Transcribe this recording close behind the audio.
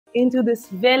into this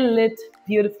well-lit,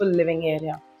 beautiful living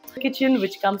area. Kitchen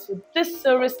which comes with this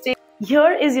service table.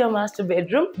 Here is your master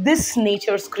bedroom, this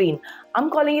nature screen. I'm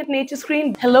calling it nature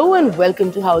screen. Hello and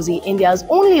welcome to Housiey, India's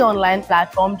only online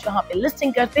platform जहाँ पे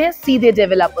listing करते हैं सीधे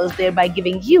developers, thereby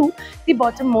giving you the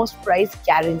bottommost price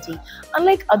guarantee.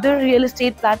 Unlike other real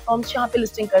estate platforms जहाँ पे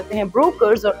listing करते हैं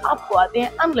brokers और आपको आते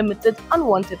हैं unlimited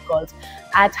unwanted calls.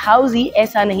 At Housiey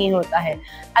ऐसा नहीं होता है.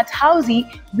 At Housiey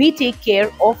we take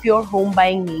care of your home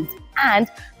buying needs, and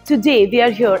today they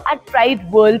are here at Pride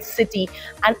World City,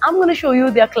 and I'm going to show you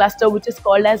their cluster which is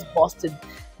called as Boston.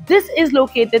 This is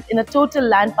located in a total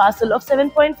land parcel of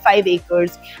 7.5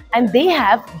 acres, and they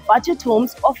have budget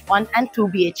homes of 1 and 2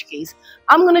 BHKs.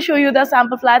 I'm going to show you the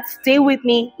sample flats. Stay with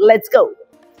me. Let's go.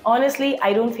 Honestly,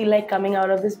 I don't feel like coming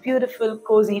out of this beautiful,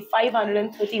 cozy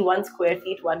 531 square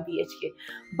feet 1 BHK.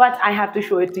 But I have to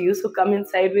show it to you, so come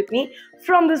inside with me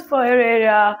from this foyer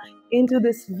area into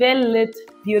this well-lit,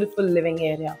 beautiful living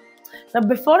area. Now,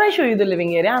 before I show you the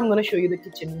living area, I'm going to show you the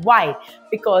kitchen. Why?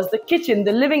 Because the kitchen,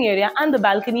 the living area and the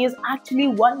balcony is actually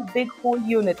one big whole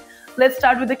unit. Let's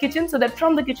start with the kitchen so that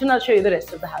from the kitchen, I'll show you the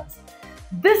rest of the house.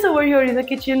 This over here is a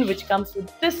kitchen which comes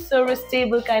with this service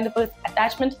table kind of an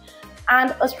attachment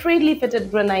and a straightly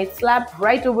fitted granite slab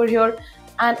right over here.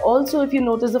 And also, if you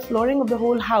notice, the flooring of the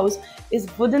whole house is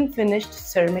wooden finished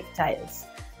ceramic tiles.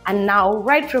 And now,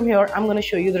 right from here, I'm going to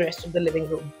show you the rest of the living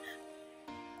room.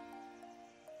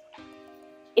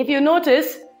 If you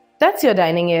notice, that's your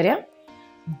dining area.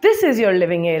 This is your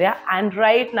living area, and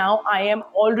right now I am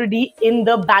already in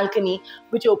the balcony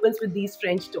which opens with these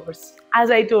French doors. As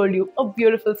I told you, a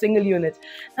beautiful single unit.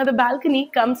 Now the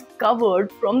balcony comes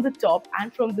covered from the top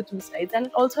and from the two sides, and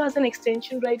it also has an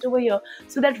extension right over here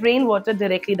so that rainwater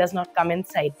directly does not come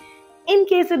inside. In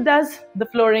case it does, the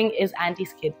flooring is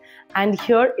anti-skid, and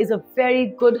here is a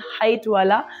very good height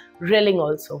wala railing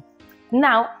also.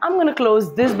 Now, I'm going to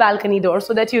close this balcony door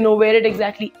so that you know where it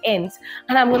exactly ends,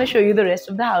 and I'm going to show you the rest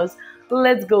of the house.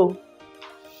 Let's go.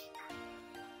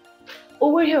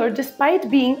 Over here, despite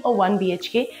being a 1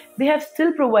 BHK, they have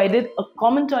still provided a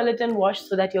common toilet and wash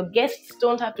so that your guests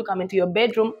don't have to come into your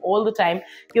bedroom all the time.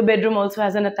 Your bedroom also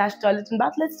has an attached toilet and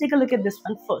bath. Let's take a look at this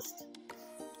one first.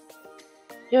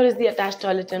 Here is the attached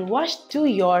toilet and wash to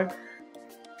your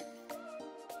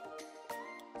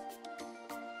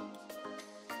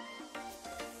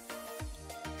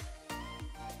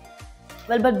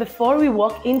but before we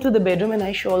walk into the bedroom, and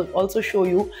I shall also show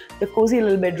you the cozy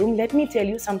little bedroom, let me tell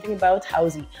you something about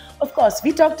Housiey. Of course,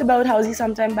 we talked about Housiey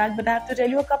some time back, but I have to tell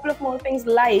you a couple of more things,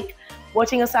 like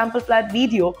watching a sample flat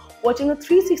video, watching a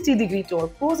 360-degree tour,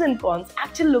 pros and cons,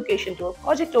 actual location tour,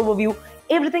 project overview.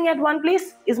 Everything at one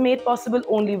place is made possible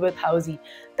only with Housiey.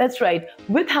 That's right,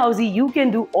 with Housiey you can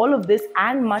do all of this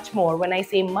and much more. When I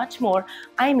say much more,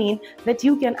 I mean that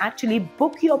you can actually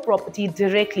book your property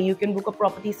directly. You can book a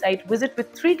property site visit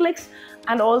with 3 clicks,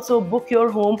 and also book your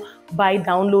home by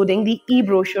downloading the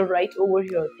e-brochure right over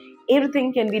here.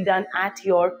 Everything can be done at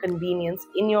your convenience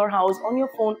in your house, on your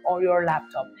phone or your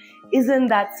laptop. Isn't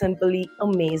that simply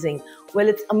amazing? Well,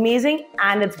 it's amazing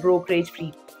and it's brokerage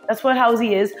free. That's what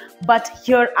Housiey is. But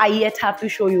here I yet have to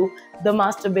show you the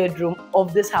master bedroom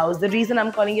of this house. The reason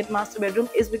I'm calling it master bedroom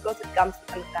is because it comes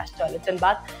with an attached toilet and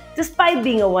bath despite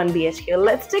being a 1 BHK.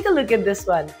 Let's take a look at this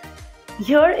one.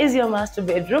 Here is your master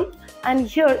bedroom, and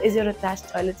here is your attached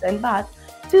toilet and bath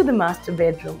to the master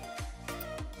bedroom.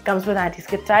 Comes with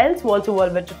anti-skid tiles, wall-to-wall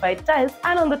vitrified tiles,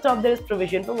 and on the top there is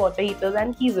provision for water heaters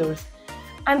and geysers.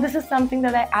 And this is something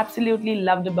that I absolutely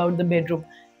loved about the bedroom.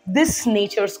 This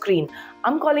nature screen.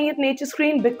 I'm calling it nature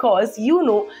screen because you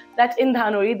know that in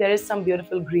Dhanori there is some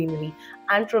beautiful greenery,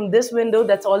 and from this window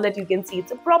that's all that you can see.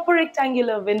 It's a proper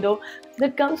rectangular window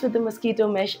that comes with a mosquito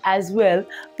mesh as well,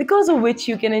 because of which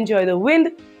you can enjoy the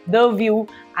wind, the view,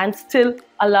 and still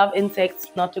allow insects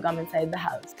not to come inside the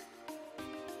house.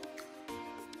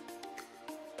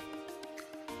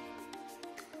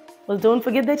 Well, don't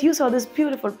forget that you saw this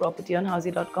beautiful property on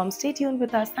Housiey.com. Stay tuned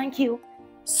with us. Thank you.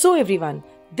 So everyone,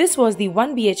 this was the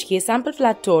 1 BHK sample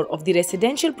flat tour of the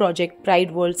residential project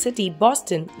Pride World City,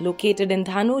 Boston, located in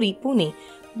Dhanori, Pune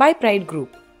by Pride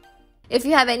Group. If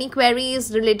you have any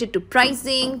queries related to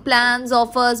pricing, plans,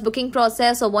 offers, booking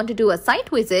process, or want to do a site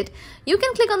visit, you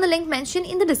can click on the link mentioned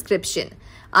in the description.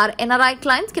 Our NRI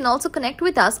clients can also connect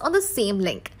with us on the same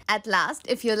link. At last,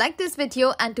 if you like this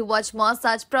video and to watch more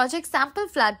such project sample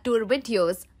flat tour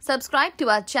videos, subscribe to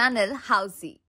our channel Housiey.